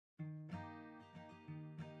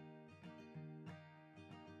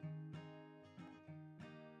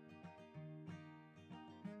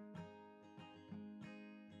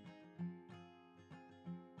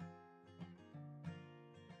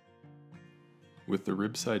With the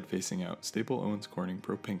rib side facing out, staple Owens Corning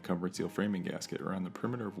Pro Pink Comfort Seal framing gasket around the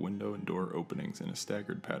perimeter of window and door openings in a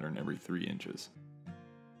staggered pattern every 3 inches.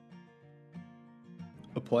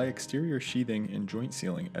 Apply exterior sheathing and joint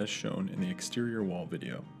sealing as shown in the exterior wall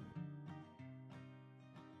video.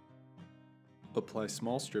 Apply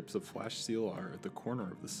small strips of Flash Seal R at the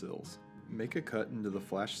corner of the sills. Make a cut into the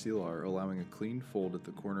Flash Seal R, allowing a clean fold at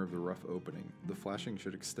the corner of the rough opening. The flashing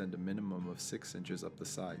should extend a minimum of 6 inches up the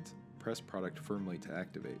sides. Press product firmly to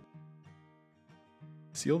activate.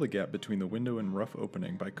 Seal the gap between the window and rough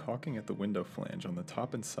opening by caulking at the window flange on the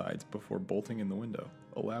top and sides before bolting in the window.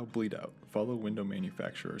 Allow bleed out. Follow window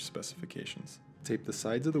manufacturer's specifications. Tape the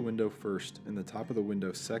sides of the window first and the top of the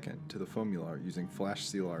window second to the foamular using Flash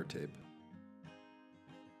Seal R tape.